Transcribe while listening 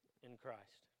Christ.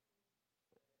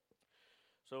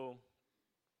 So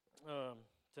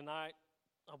tonight,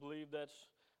 I believe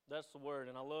that's the word,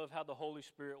 and I love how the Holy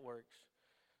Spirit works.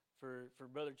 For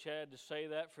Brother Chad to say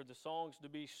that, for the songs to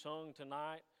be sung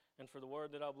tonight, and for the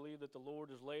word that I believe that the Lord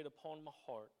has laid upon my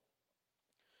heart.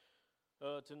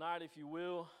 Tonight, if you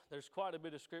will, there's quite a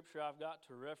bit of scripture I've got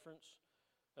to reference.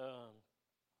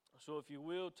 So if you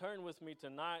will, turn with me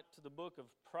tonight to the book of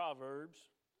Proverbs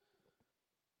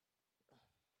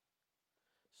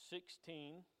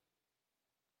 16.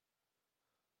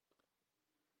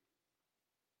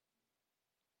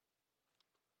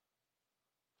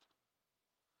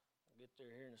 I'll get there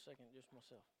here in a second, just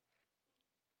myself.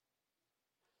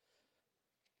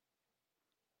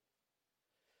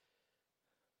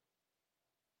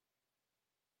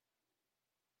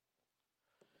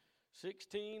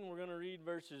 We're going to read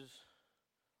verses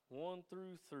 1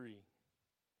 through 3.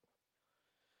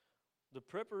 The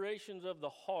preparations of the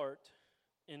heart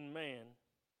in man,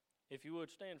 if you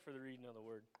would stand for the reading of the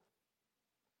word.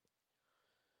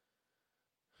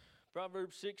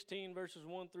 Proverbs 16, verses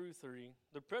 1 through 3.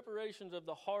 The preparations of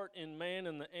the heart in man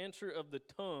and the answer of the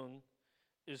tongue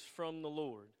is from the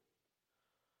Lord.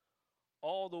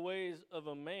 All the ways of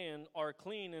a man are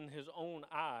clean in his own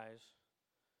eyes,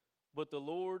 but the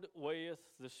Lord weigheth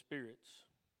the spirits.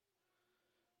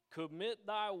 Commit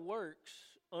thy works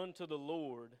unto the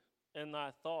Lord, and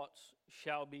thy thoughts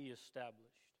shall be established.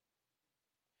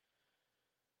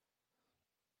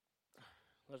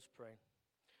 Let's pray.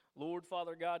 Lord,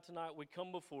 Father God, tonight we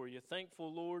come before you.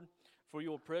 Thankful, Lord, for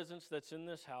your presence that's in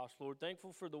this house, Lord.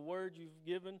 Thankful for the word you've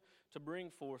given to bring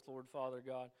forth, Lord, Father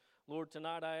God. Lord,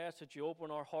 tonight I ask that you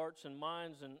open our hearts and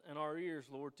minds and our ears,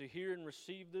 Lord, to hear and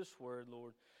receive this word,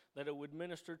 Lord, that it would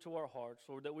minister to our hearts,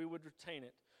 Lord, that we would retain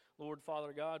it, Lord,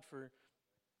 Father God, for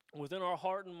within our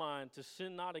heart and mind to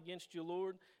sin not against you,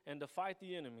 Lord, and to fight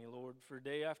the enemy, Lord, for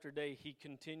day after day he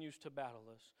continues to battle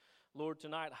us. Lord,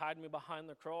 tonight hide me behind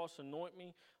the cross, anoint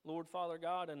me, Lord, Father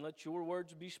God, and let your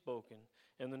words be spoken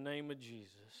in the name of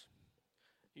Jesus.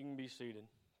 You can be seated.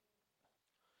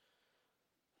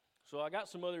 So I got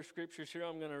some other scriptures here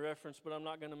I'm going to reference, but I'm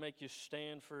not going to make you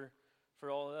stand for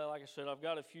all of that. Like I said, I've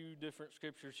got a few different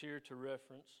scriptures here to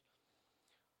reference.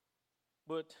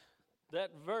 But that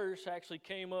verse actually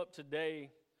came up today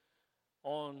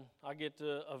I get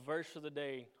a verse of the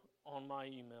day on my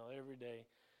email every day.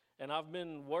 And I've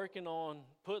been working on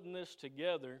putting this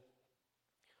together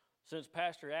since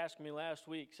Pastor asked me last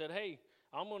week. Said, hey,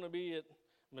 I'm going to be at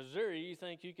Missouri. You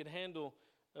think you could handle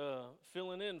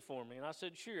filling in for me? And I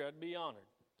said, sure, I'd be honored.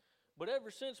 But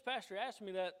ever since Pastor asked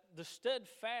me that, the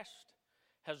Stedfast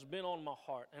has been on my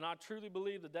heart. And I truly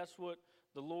believe that that's what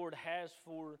the Lord has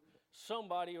for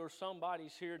somebody or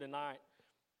somebody's here tonight.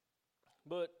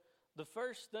 But the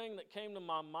first thing that came to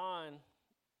my mind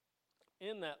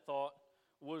in that thought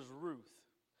was Ruth.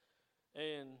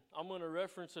 And I'm going to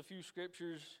reference a few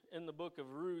scriptures in the book of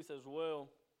Ruth as well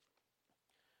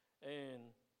and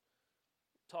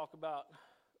talk about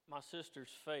my sister's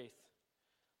faith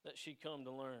that she come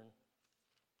to learn.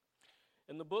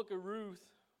 In the book of Ruth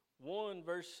 1,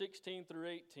 verse 16 through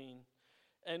 18,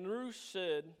 and Ruth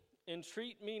said,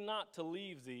 entreat me not to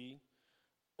leave thee,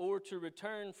 or to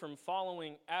return from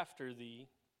following after thee.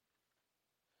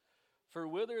 For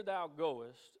whither thou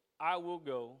goest, I will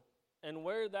go, and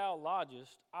where thou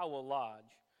lodgest, I will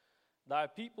lodge. Thy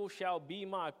people shall be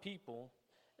my people,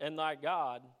 and thy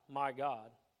God my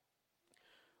God.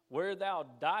 Where thou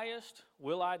diest,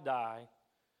 will I die,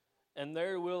 and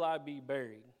there will I be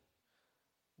buried.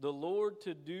 The Lord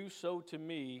to do so to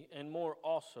me, and more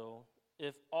also,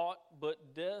 if aught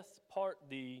but death part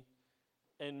thee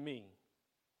and me.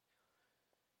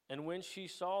 And when she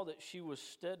saw that she was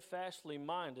steadfastly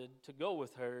minded to go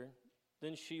with her,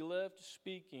 then she left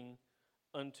speaking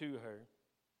unto her.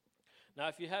 Now,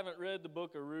 if you haven't read the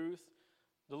book of Ruth,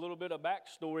 the little bit of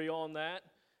backstory on that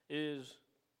is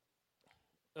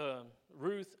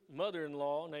Ruth's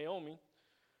mother-in-law, Naomi,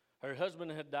 her husband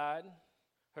had died,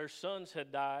 her sons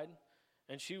had died,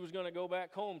 and she was going to go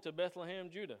back home to Bethlehem,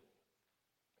 Judah.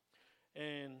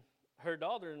 And her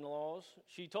daughter-in-laws,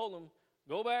 she told them,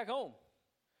 go back home.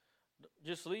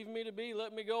 Just leave me to be,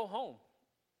 let me go home.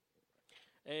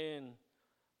 And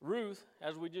Ruth,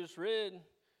 as we just read,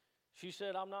 she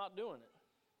said, I'm not doing it.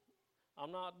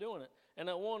 I'm not doing it. And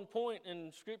at one point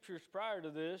in scriptures prior to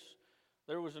this,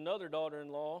 there was another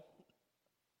daughter-in-law.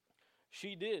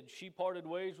 She did. She parted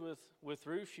ways with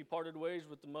Ruth. She parted ways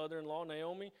with the mother-in-law,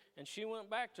 Naomi, and she went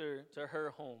back to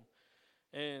her home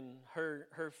and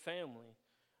her family.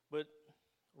 But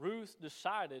Ruth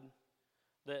decided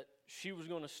that she was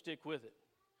going to stick with it.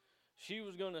 She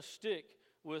was going to stick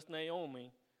with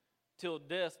Naomi till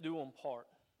death do them part.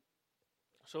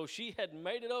 So she had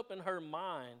made it up in her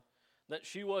mind that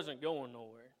she wasn't going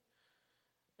nowhere.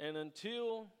 And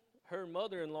until her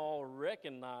mother-in-law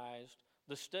recognized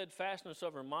the steadfastness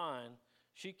of her mind,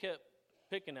 she kept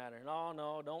picking at her.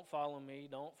 No, don't follow me,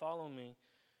 don't follow me.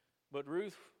 But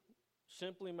Ruth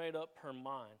simply made up her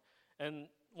mind. And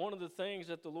one of the things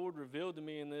that the Lord revealed to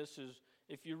me in this is,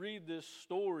 if you read this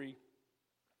story,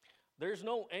 there's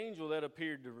no angel that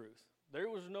appeared to Ruth. There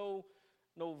was no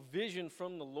vision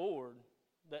from the Lord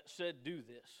that said, do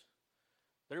this.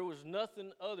 There was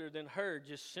nothing other than her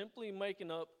just simply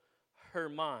making up her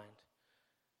mind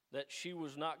that she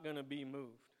was not going to be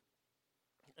moved.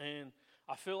 And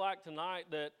I feel like tonight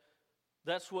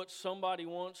that's what somebody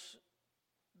wants,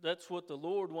 that's what the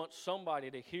Lord wants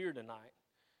somebody to hear tonight,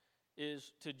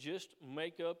 is to just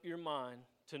make up your mind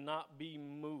to not be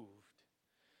moved.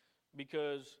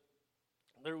 Because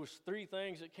there was 3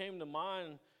 things that came to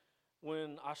mind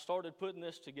when I started putting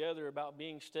this together about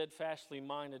being steadfastly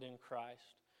minded in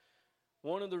Christ.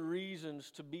 One of the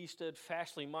reasons to be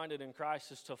steadfastly minded in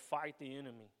Christ is to fight the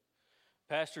enemy.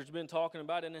 Pastor's been talking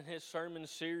about it in his sermon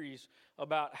series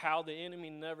about how the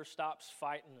enemy never stops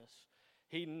fighting us.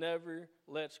 He never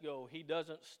lets go. He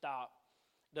doesn't stop.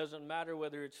 Doesn't matter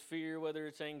whether it's fear, whether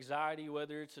it's anxiety,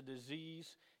 whether it's a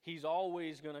disease. He's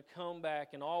always going to come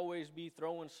back and always be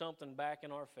throwing something back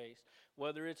in our face.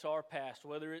 Whether it's our past,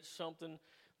 whether it's something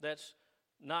that's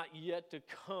not yet to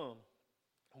come.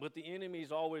 But the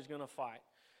enemy's always going to fight.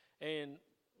 And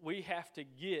we have to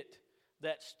get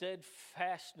that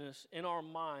steadfastness in our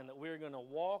mind that we're going to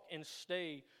walk and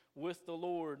stay with the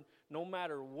Lord no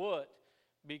matter what,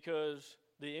 because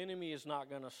the enemy is not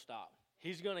going to stop.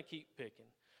 He's going to keep picking.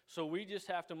 So we just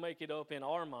have to make it up in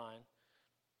our mind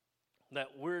that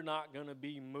we're not going to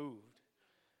be moved.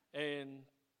 And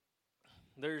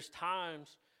there's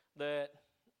times that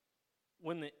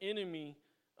when the enemy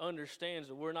understands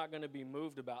that we're not going to be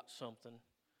moved about something,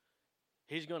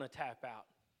 he's going to tap out.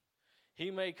 He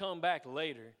may come back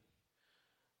later,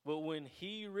 but when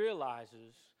he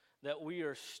realizes that we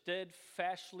are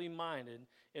steadfastly minded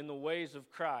in the ways of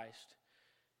Christ,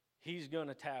 he's going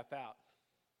to tap out.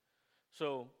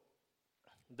 So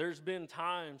there's been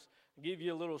times, I'll give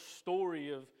you a little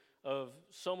story of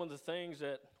some of the things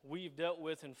that we've dealt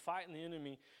with in fighting the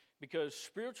enemy, because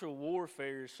spiritual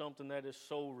warfare is something that is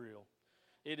so real.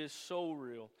 It is so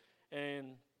real.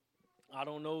 And I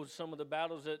don't know some of the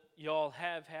battles that y'all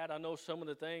have had. I know some of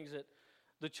the things that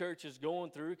the church is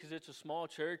going through, because it's a small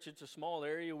church. It's a small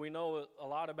area. We know a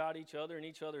lot about each other and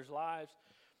each other's lives.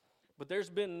 But there's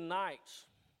been nights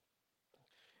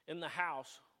in the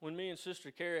house when me and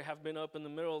Sister Carrie have been up in the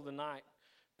middle of the night,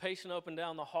 pacing up and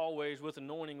down the hallways with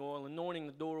anointing oil, anointing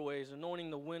the doorways,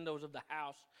 anointing the windows of the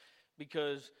house,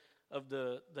 because of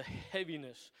the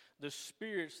heaviness, the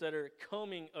spirits that are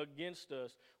coming against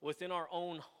us within our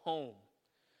own home,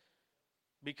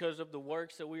 because of the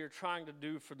works that we are trying to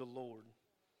do for the Lord.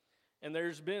 And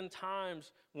there's been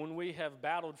times when we have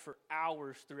battled for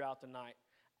hours throughout the night,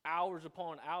 hours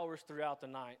upon hours throughout the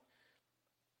night,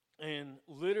 and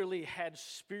literally had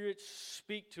spirits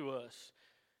speak to us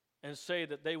and say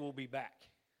that they will be back.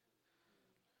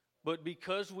 But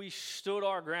because we stood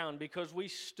our ground, because we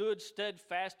stood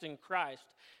steadfast in Christ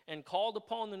and called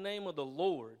upon the name of the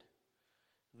Lord,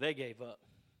 they gave up.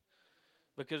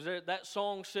 Because that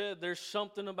song said, there's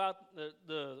something about,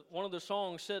 one of the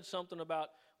songs said something about,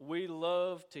 we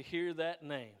love to hear that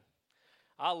name.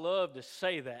 I love to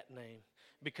say that name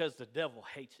because the devil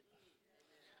hates it.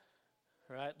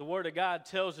 Right? The Word of God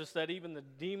tells us that even the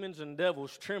demons and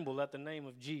devils tremble at the name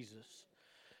of Jesus.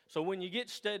 So when you get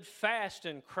steadfast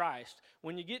in Christ,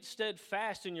 when you get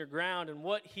steadfast in your ground and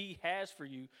what He has for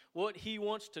you, what He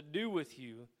wants to do with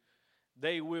you,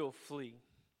 they will flee.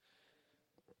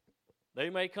 They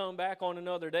may come back on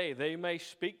another day. They may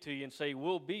speak to you and say,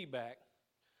 we'll be back.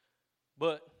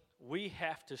 But we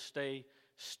have to stay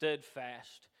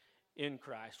steadfast in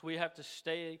Christ. We have to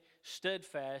stay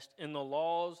steadfast in the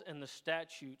laws and the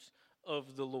statutes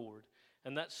of the Lord.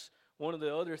 And that's one of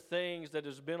the other things that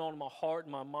has been on my heart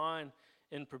and my mind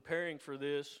in preparing for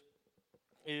this,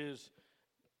 is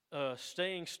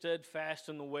staying steadfast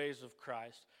in the ways of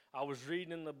Christ. I was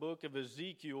reading in the book of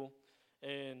Ezekiel,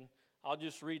 and I'll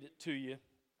just read it to you.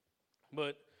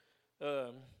 But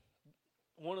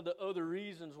one of the other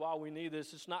reasons why we need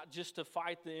this, it's not just to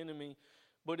fight the enemy,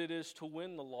 but it is to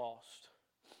win the lost.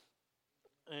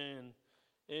 And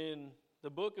in the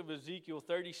book of Ezekiel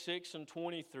 36 and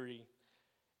 23,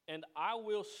 and I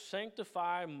will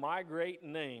sanctify my great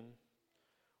name,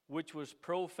 which was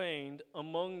profaned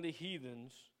among the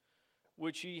heathens,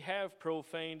 which ye have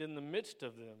profaned in the midst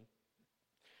of them.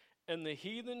 And the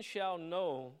heathen shall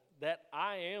know that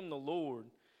I am the Lord,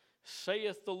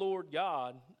 saith the Lord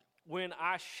God, when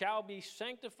I shall be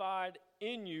sanctified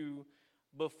in you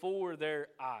before their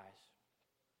eyes.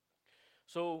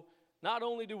 So not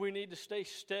only do we need to stay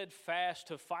steadfast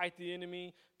to fight the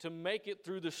enemy, to make it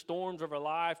through the storms of our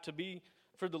life,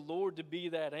 for the Lord to be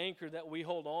that anchor that we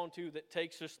hold on to that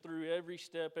takes us through every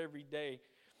step, every day.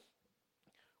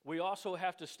 We also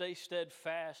have to stay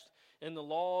steadfast in the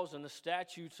laws and the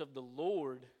statutes of the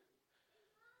Lord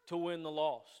to win the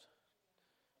lost.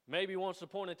 Maybe once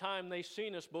upon a time they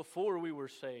seen us before we were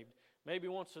saved. Maybe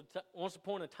once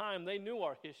upon a time they knew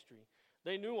our history.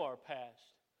 They knew our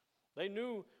past. They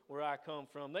knew where I come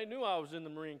from. They knew I was in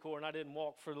the Marine Corps and I didn't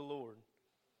walk for the Lord.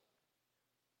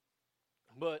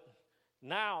 But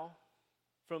now,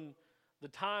 from the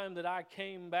time that I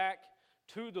came back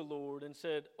to the Lord and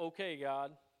said, okay,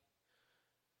 God,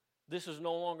 this is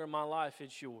no longer my life,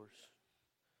 it's yours.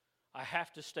 I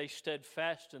have to stay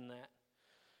steadfast in that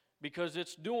because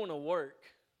it's doing a work.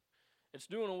 It's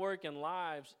doing a work in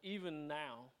lives even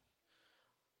now.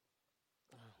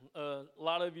 A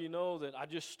lot of you know that I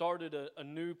just started a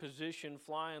new position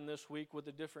flying this week with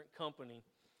a different company.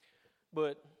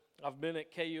 But I've been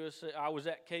at KUSA. I was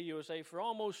at KUSA for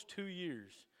almost 2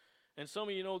 years. And some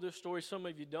of you know this story, some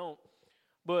of you don't.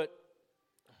 But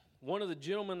one of the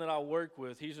gentlemen that I work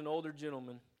with, he's an older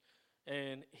gentleman,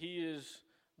 and he is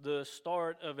the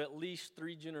start of at least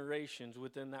 3 generations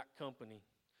within that company.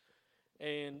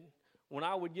 And when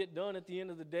I would get done at the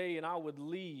end of the day and I would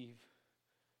leave,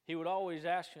 he would always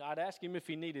ask me, I'd ask him if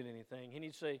he needed anything. And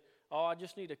he'd say, oh, I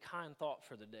just need a kind thought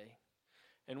for the day.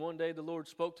 And one day the Lord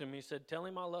spoke to me. He said, tell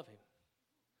him I love him.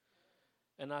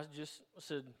 And I just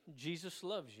said, Jesus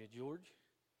loves you, George.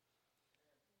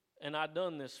 And I'd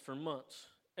done this for months.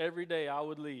 Every day I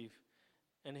would leave.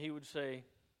 And he would say,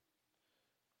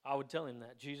 I would tell him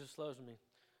that, Jesus loves me.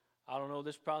 I don't know,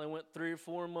 this probably went 3 or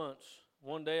 4 months.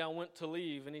 One day I went to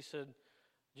leave and he said,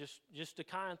 just a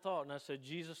kind thought. And I said,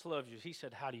 Jesus loves you. He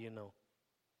said, how do you know?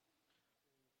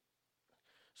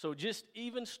 So just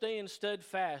even staying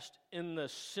steadfast in the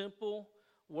simple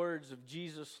words of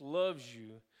Jesus loves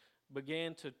you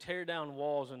began to tear down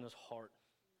walls in his heart.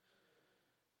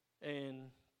 And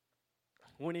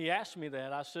when he asked me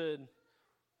that, I said,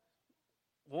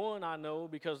 1, I know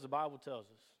because the Bible tells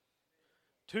us.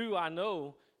 2, I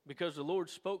know because the Lord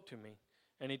spoke to me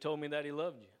and he told me that he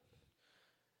loved you.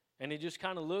 And he just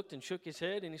kind of looked and shook his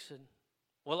head and he said,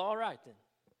 well, all right then.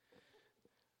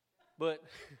 But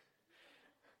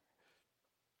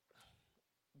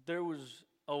there was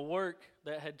a work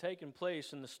that had taken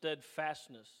place in the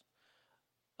steadfastness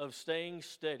of staying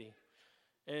steady.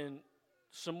 And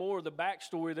some more of the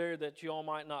backstory there that you all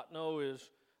might not know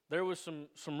is there was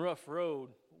some rough road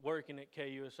working at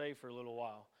KUSA for a little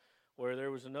while, where there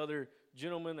was another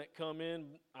gentleman that come in,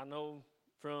 I know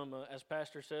from, as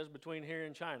Pastor says, between here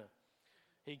and China.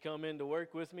 He come in to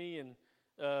work with me and,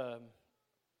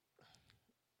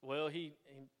 he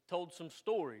told some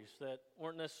stories that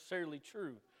weren't necessarily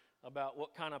true about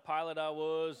what kind of pilot I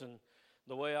was and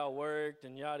the way I worked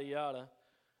and yada yada.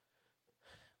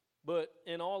 But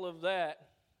in all of that,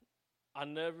 I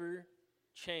never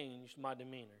changed my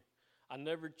demeanor. I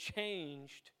never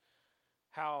changed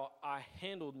how I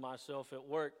handled myself at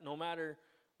work, no matter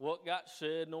what got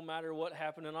said, no matter what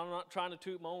happened. And I'm not trying to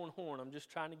toot my own horn. I'm just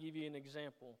trying to give you an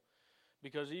example.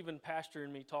 Because even Pastor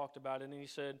and me talked about it, and he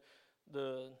said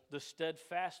the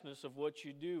steadfastness of what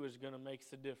you do is going to make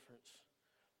the difference.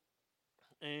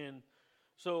 And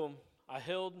so I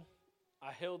held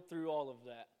through all of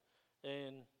that.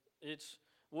 And it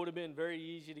would have been very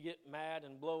easy to get mad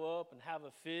and blow up and have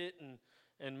a fit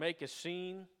and make a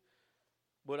scene.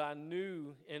 But I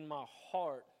knew in my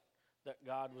heart that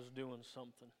God was doing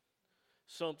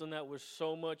something that was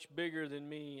so much bigger than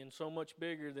me and so much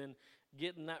bigger than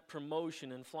getting that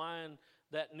promotion and flying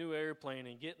that new airplane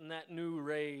and getting that new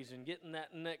raise and getting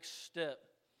that next step,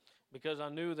 because I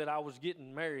knew that I was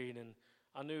getting married and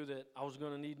I knew that I was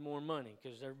going to need more money,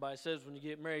 because everybody says when you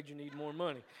get married you need more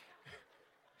money.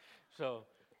 So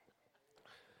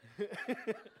no,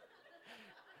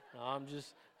 I'm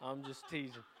just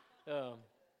teasing.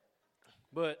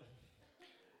 But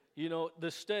you know,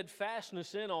 the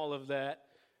steadfastness in all of that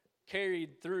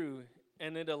carried through,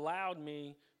 and it allowed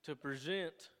me to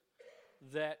present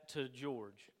that to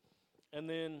George. And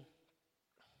then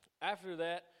after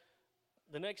that,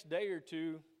 the next day or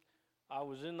two, I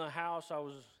was in the house, I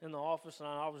was in the office, and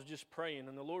I was just praying.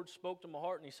 And the Lord spoke to my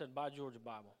heart, and he said, buy George a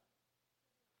Bible.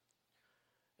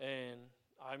 And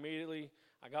I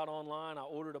got online, I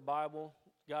ordered a Bible,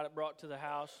 got it brought to the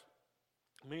house.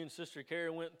 Me and Sister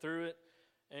Carrie went through it,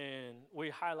 and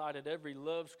we highlighted every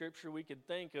love scripture we could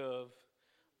think of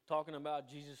talking about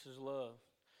Jesus' love.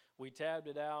 We tabbed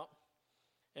it out,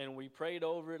 and we prayed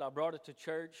over it. I brought it to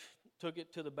church, took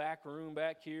it to the back room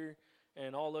back here,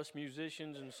 and all us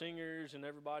musicians and singers and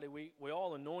everybody, we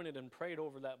all anointed and prayed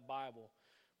over that Bible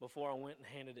before I went and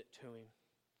handed it to him.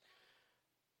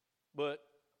 But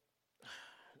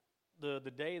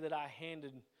the day that I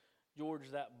handed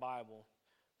George that Bible,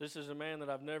 this is a man that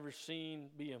I've never seen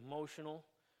be emotional.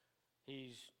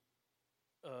 He's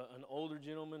an older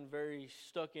gentleman, very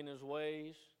stuck in his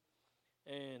ways.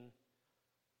 And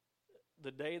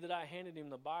the day that I handed him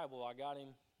the Bible, I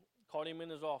caught him in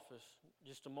his office,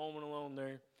 just a moment alone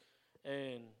there.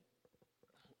 And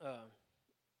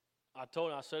I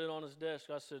set it on his desk.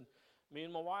 I said, me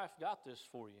and my wife got this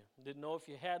for you. Didn't know if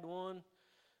you had one.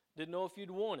 Didn't know if you'd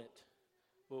want it.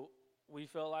 But we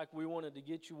felt like we wanted to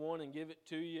get you one and give it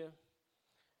to you.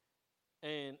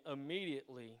 And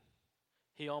immediately,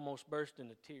 he almost burst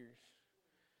into tears.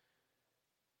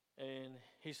 And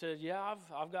he said, yeah,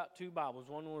 I've got two Bibles.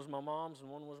 One was my mom's and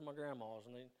one was my grandma's.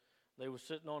 And they were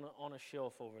sitting on a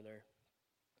shelf over there.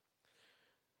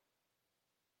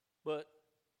 But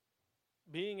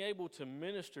being able to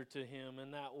minister to him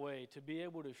in that way, to be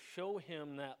able to show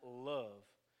him that love,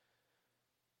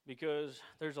 because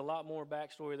there's a lot more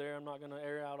backstory there. I'm not going to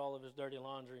air out all of his dirty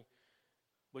laundry.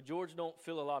 But George don't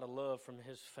feel a lot of love from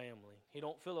his family. He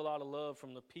don't feel a lot of love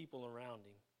from the people around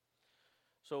him.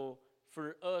 So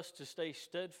for us to stay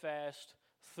steadfast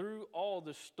through all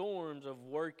the storms of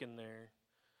working there,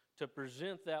 to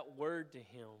present that word to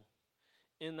him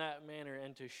in that manner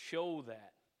and to show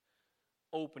that,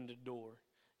 opened a door.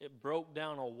 It broke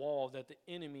down a wall that the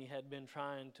enemy had been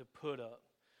trying to put up.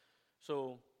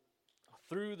 So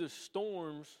through the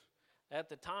storms at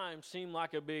the time seemed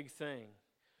like a big thing.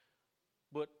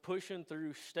 But pushing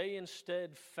through, staying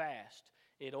steadfast,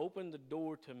 it opened the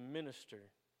door to minister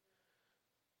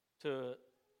to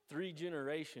 3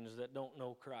 generations that don't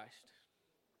know Christ.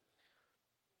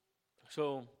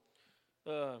 So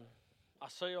I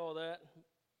say all that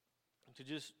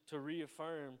to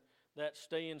reaffirm that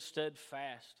staying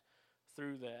steadfast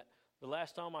through that. The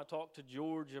last time I talked to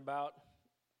George about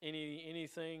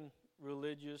anything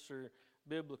religious or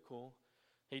biblical,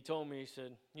 he told me, he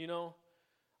said,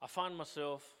 I find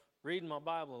myself reading my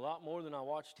Bible a lot more than I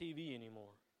watch TV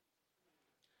anymore.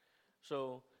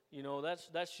 So,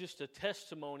 that's just a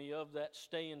testimony of that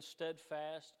staying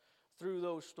steadfast through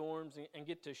those storms and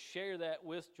get to share that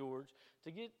with George,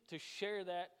 to get to share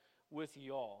that with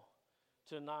y'all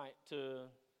tonight, to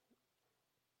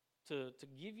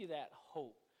give you that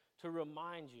hope, to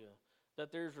remind you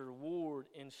that there's a reward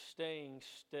in staying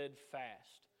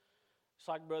steadfast. It's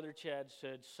like Brother Chad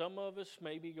said, some of us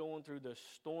may be going through the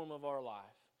storm of our life.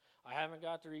 I haven't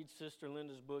got to read Sister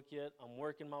Linda's book yet. I'm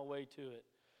working my way to it.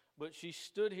 But she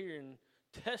stood here and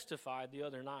testified the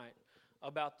other night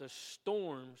about the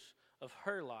storms of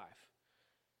her life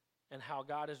and how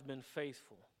God has been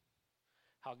faithful,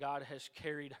 how God has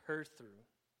carried her through.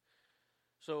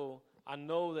 So I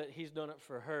know that he's done it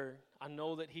for her. I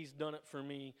know that he's done it for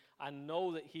me. I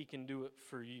know that he can do it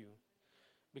for you.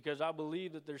 Because I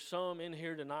believe that there's some in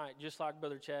here tonight, just like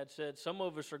Brother Chad said, some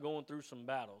of us are going through some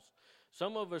battles.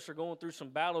 Some of us are going through some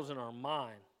battles in our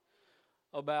mind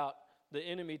about the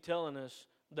enemy telling us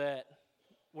that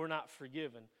we're not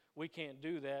forgiven. We can't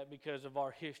do that because of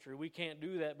our history. We can't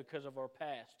do that because of our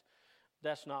past.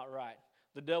 That's not right.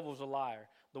 The devil's a liar.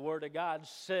 The Word of God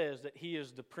says that he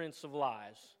is the prince of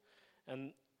lies.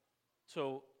 And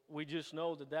so we just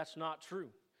know that that's not true.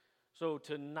 So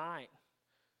tonight,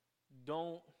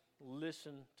 don't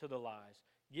listen to the lies.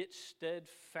 Get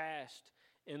steadfast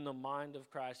in the mind of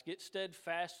Christ. Get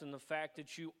steadfast in the fact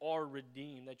that you are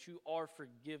redeemed, that you are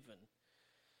forgiven.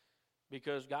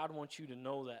 Because God wants you to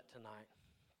know that tonight.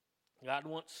 God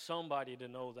wants somebody to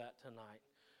know that tonight.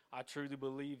 I truly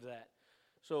believe that.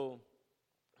 So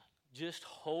just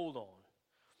hold on.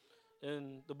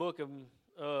 In the book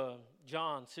of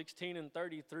John 16 and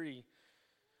 33,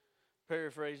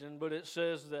 paraphrasing, but it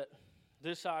says that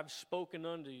this I've spoken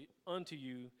unto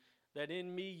you, that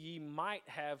in me ye might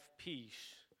have peace.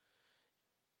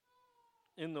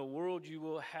 In the world you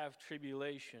will have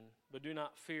tribulation, but do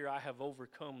not fear, I have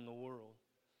overcome the world.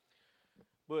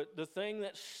 But the thing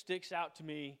that sticks out to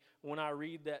me when I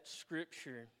read that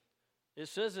scripture, it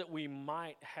says that we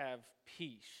might have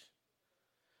peace.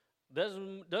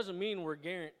 Doesn't mean we're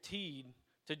guaranteed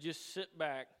to just sit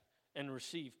back and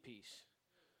receive peace.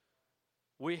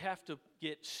 We have to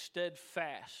get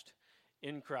steadfast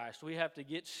in Christ. We have to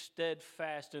get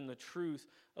steadfast in the truth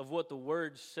of what the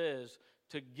Word says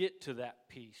to get to that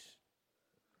peace.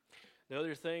 The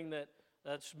other thing that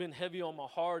that's been heavy on my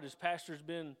heart is Pastor's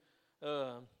been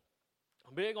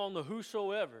big on the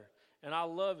whosoever, and I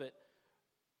love it.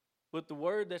 But the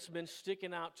word that's been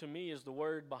sticking out to me is the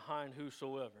word behind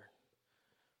whosoever.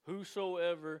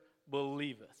 Whosoever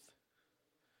believeth.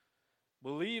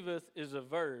 Believeth is a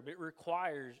verb. It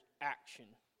requires action.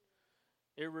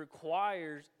 It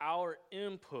requires our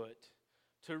input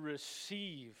to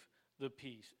receive the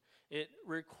peace. It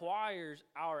requires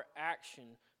our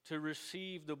action to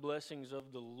receive the blessings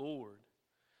of the Lord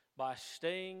by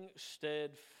staying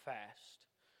steadfast.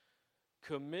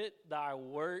 Commit thy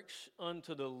works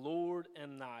unto the Lord,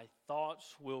 and thy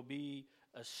thoughts will be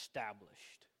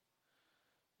established.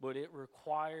 But it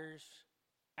requires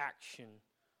action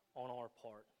on our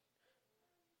part.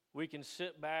 We can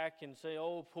sit back and say,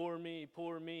 oh, poor me,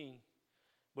 poor me.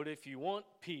 But if you want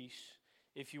peace,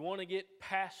 if you want to get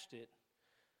past it,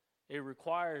 it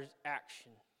requires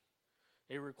action.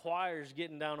 It requires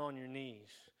getting down on your knees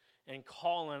and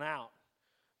calling out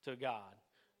to God,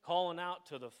 calling out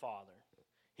to the Father.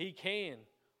 He can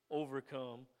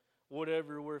overcome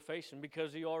whatever we're facing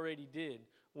because He already did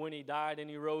when He died and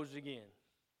He rose again.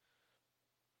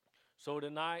 So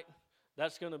tonight,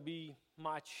 that's going to be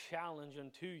my challenge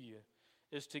unto you,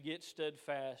 is to get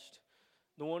steadfast.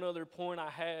 The one other point I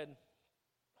had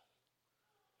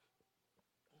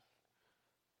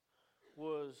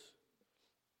was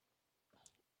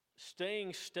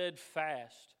staying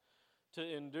steadfast to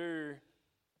endure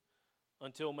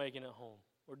until making it home.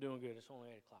 We're doing good. It's only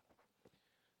 8 o'clock.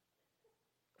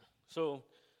 So,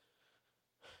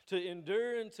 to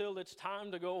endure until it's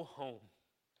time to go home.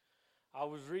 I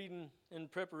was reading in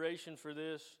preparation for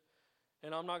this,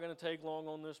 and I'm not going to take long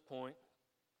on this point,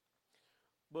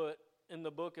 but in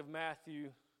the book of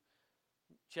Matthew,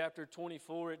 chapter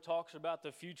 24, it talks about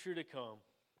the future to come.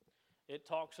 It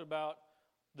talks about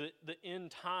the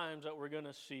end times that we're going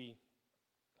to see.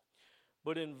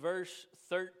 But in verse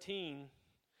 13,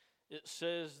 it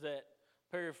says that,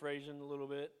 paraphrasing a little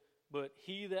bit, but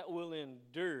he that will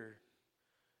endure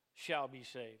shall be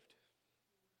saved.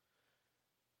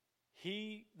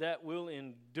 He that will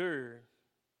endure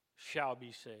shall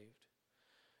be saved.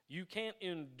 You can't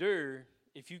endure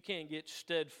if you can't get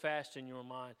steadfast in your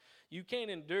mind. You can't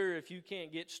endure if you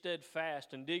can't get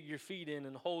steadfast and dig your feet in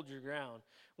and hold your ground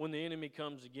when the enemy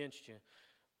comes against you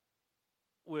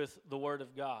with the Word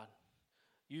of God.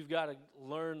 You've got to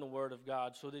learn the Word of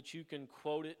God so that you can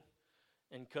quote it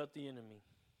and cut the enemy.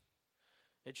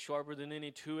 It's sharper than any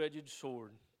two-edged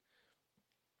sword.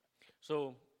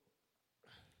 So,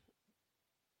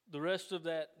 the rest of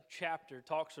that chapter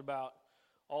talks about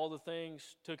all the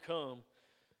things to come.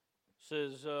 It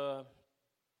says,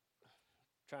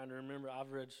 trying to remember,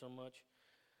 I've read so much.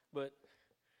 But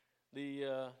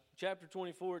the chapter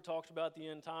 24 talks about the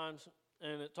end times,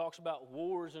 and it talks about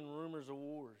wars and rumors of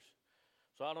wars.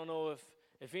 So I don't know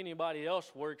if anybody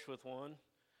else works with one,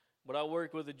 but I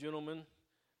work with a gentleman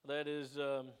that is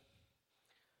a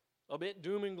bit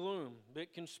doom and gloom, a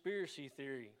bit conspiracy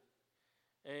theory.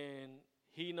 And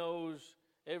he knows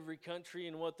every country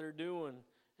and what they're doing,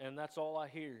 and that's all I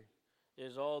hear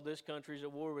is, this country's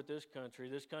at war with this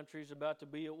country's about to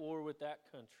be at war with that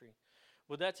country.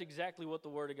 Well, that's exactly what the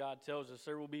Word of God tells us.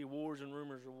 There will be wars and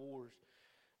rumors of wars.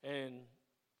 And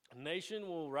nation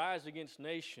will rise against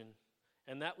nation,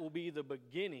 and that will be the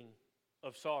beginning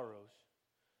of sorrows.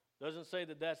 Doesn't say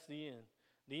that that's the end.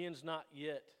 The end's not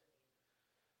yet.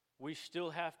 We still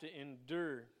have to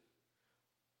endure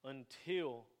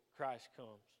until Christ comes.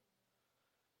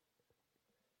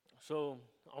 So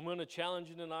I'm going to challenge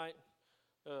you tonight,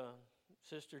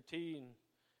 Sister T and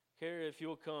Carrie, if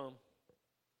you'll come.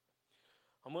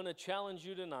 I'm going to challenge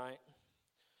you tonight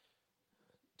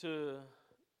to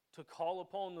call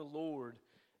upon the Lord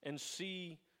and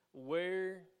see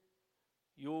where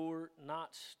you're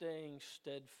not staying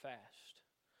steadfast.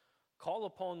 Call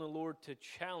upon the Lord to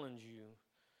challenge you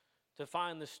to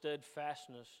find the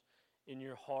steadfastness in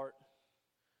your heart.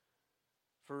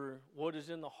 For what is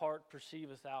in the heart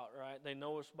perceiveth out, right? They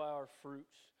know us by our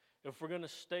fruits. If we're going to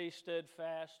stay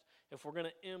steadfast, if we're going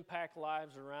to impact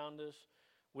lives around us,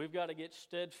 we've got to get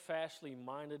steadfastly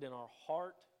minded in our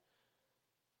heart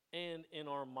and in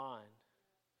our mind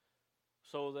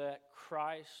so that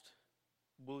Christ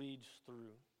bleeds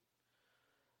through.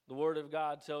 The Word of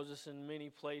God tells us in many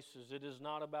places, it is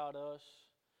not about us.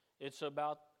 It's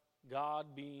about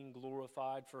God being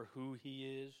glorified for who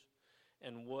He is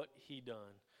and what He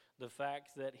done. The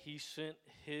fact that He sent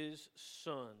His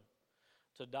Son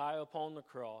to die upon the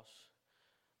cross,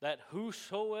 that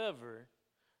whosoever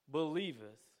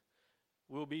believeth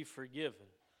will be forgiven.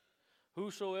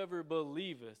 Whosoever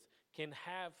believeth can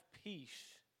have peace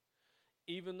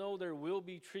even though there will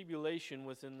be tribulation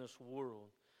within this world,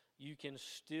 you can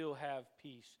still have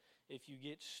peace if you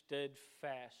get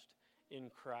steadfast in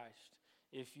Christ.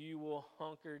 If you will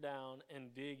hunker down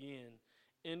and dig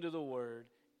into the Word,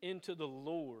 into the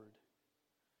Lord,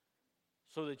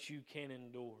 so that you can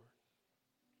endure.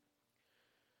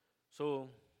 So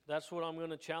that's what I'm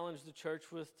going to challenge the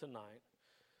church with tonight.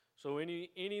 So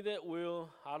any that will,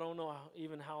 I don't know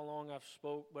even how long I've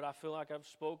spoke, but I feel like I've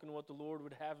spoken what the Lord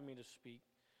would have me to speak.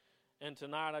 And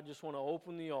tonight I just want to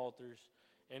open the altars.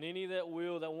 And any that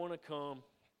will, that want to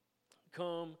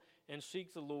come and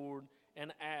seek the Lord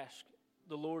and ask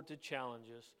the Lord to challenge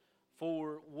us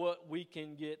for what we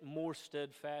can get more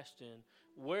steadfast in,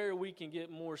 where we can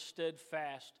get more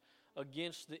steadfast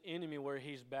against the enemy where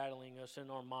he's battling us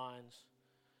in our minds,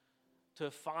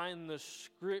 to find the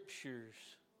scriptures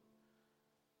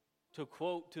to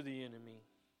quote to the enemy.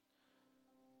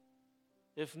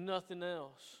 If nothing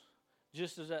else,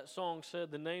 just as that song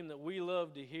said, the name that we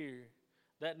love to hear,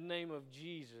 that name of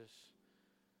Jesus,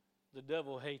 the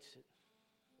devil hates it.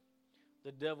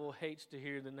 The devil hates to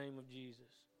hear the name of Jesus.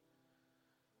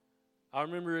 I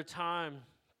remember a time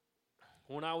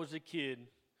when I was a kid.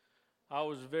 I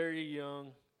was very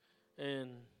young, and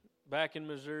back in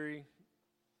Missouri,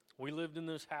 we lived in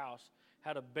this house,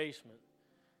 had a basement,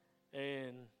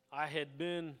 and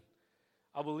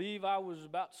I believe I was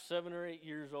about 7 or 8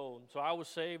 years old. So I was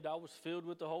saved. I was filled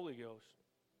with the Holy Ghost.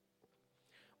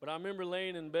 But I remember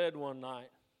laying in bed one night,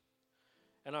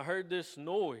 and I heard this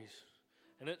noise,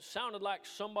 and it sounded like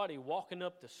somebody walking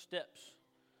up the steps.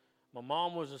 My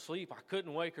mom was asleep. I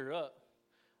couldn't wake her up,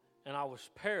 and I was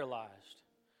paralyzed.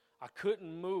 I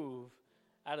couldn't move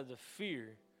out of the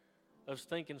fear of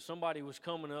thinking somebody was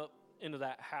coming up into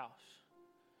that house.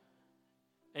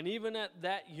 And even at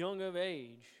that young of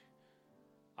age,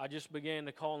 I just began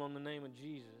to call on the name of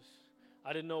Jesus.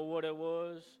 I didn't know what it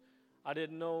was. I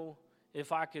didn't know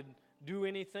if I could do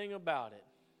anything about it.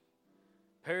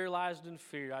 Paralyzed in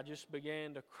fear, I just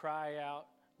began to cry out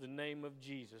the name of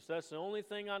Jesus. That's the only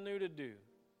thing I knew to do.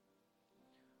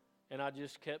 And I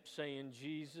just kept saying,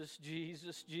 Jesus,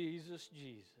 Jesus, Jesus,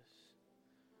 Jesus.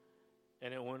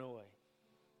 And it went away.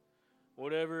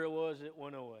 Whatever it was, it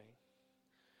went away.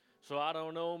 So I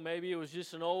don't know, maybe it was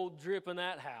just an old drip in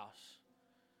that house.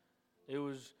 It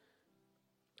was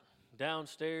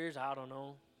downstairs, I don't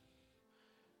know.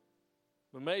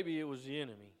 But maybe it was the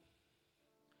enemy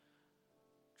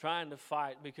trying to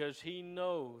fight, because he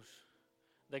knows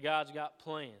that God's got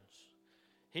plans.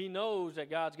 He knows that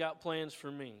God's got plans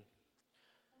for me.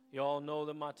 You all know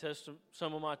that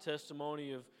some of my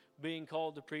testimony of being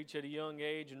called to preach at a young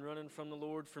age and running from the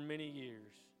Lord for many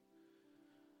years.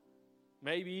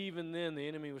 Maybe even then the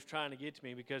enemy was trying to get to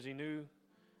me, because he knew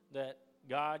that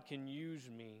God can use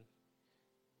me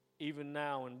even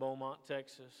now in Beaumont,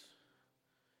 Texas.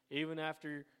 Even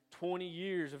after 20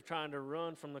 years of trying to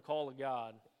run from the call of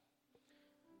God.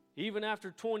 Even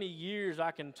after 20 years,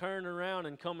 I can turn around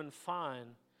and come and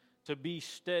find to be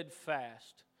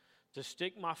steadfast, to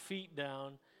stick my feet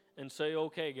down and say,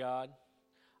 okay, God,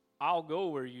 I'll go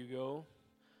where you go.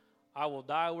 I will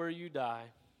die where you die.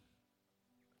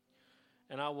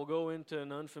 And I will go into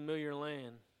an unfamiliar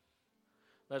land.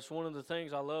 That's one of the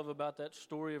things I love about that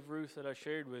story of Ruth that I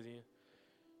shared with you.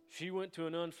 She went to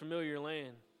an unfamiliar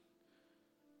land.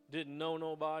 Didn't know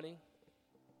nobody.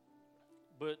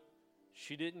 But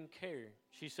she didn't care.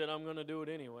 She said, I'm going to do it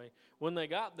anyway. When they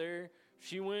got there,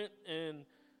 she went and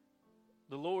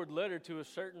the Lord led her to a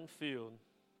certain field.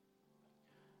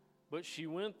 But she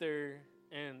went there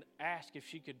and asked if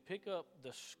she could pick up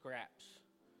the scraps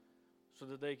so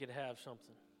that they could have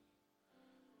something.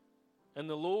 And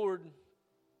the Lord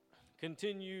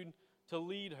continued to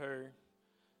lead her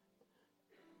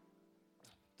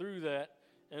through that.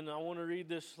 And I want to read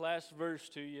this last verse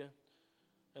to you,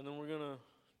 and then we're going to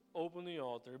open the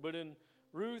altar. But in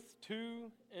Ruth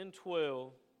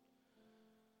 2:12,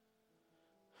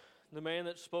 the man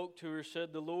that spoke to her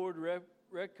said, the Lord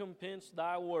recompense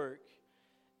thy work,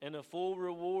 and a full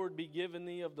reward be given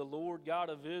thee of the Lord God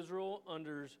of Israel,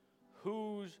 under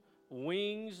whose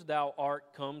wings thou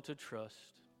art come to trust.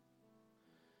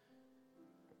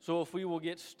 So if we will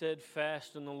get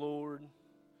steadfast in the Lord,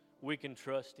 we can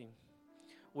trust Him.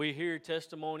 We hear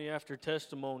testimony after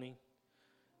testimony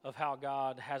of how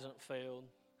God hasn't failed.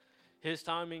 His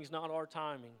timing's not our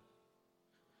timing.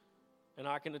 And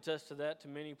I can attest to that to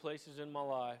many places in my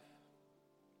life.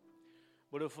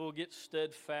 But if we'll get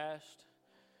steadfast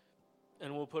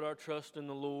and we'll put our trust in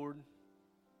the Lord,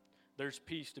 there's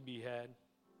peace to be had.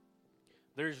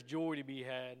 There's joy to be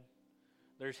had.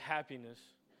 There's happiness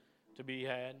to be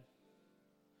had.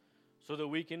 So that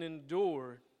we can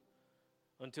endure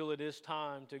until it is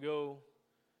time to go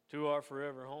to our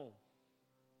forever home.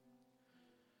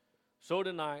 So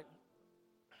tonight,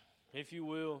 if you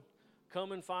will,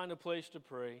 come and find a place to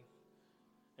pray.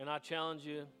 And I challenge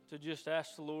you to just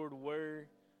ask the Lord where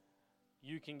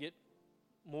you can get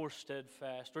more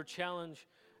steadfast. Or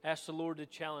ask the Lord to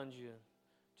challenge you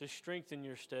to strengthen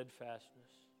your steadfastness.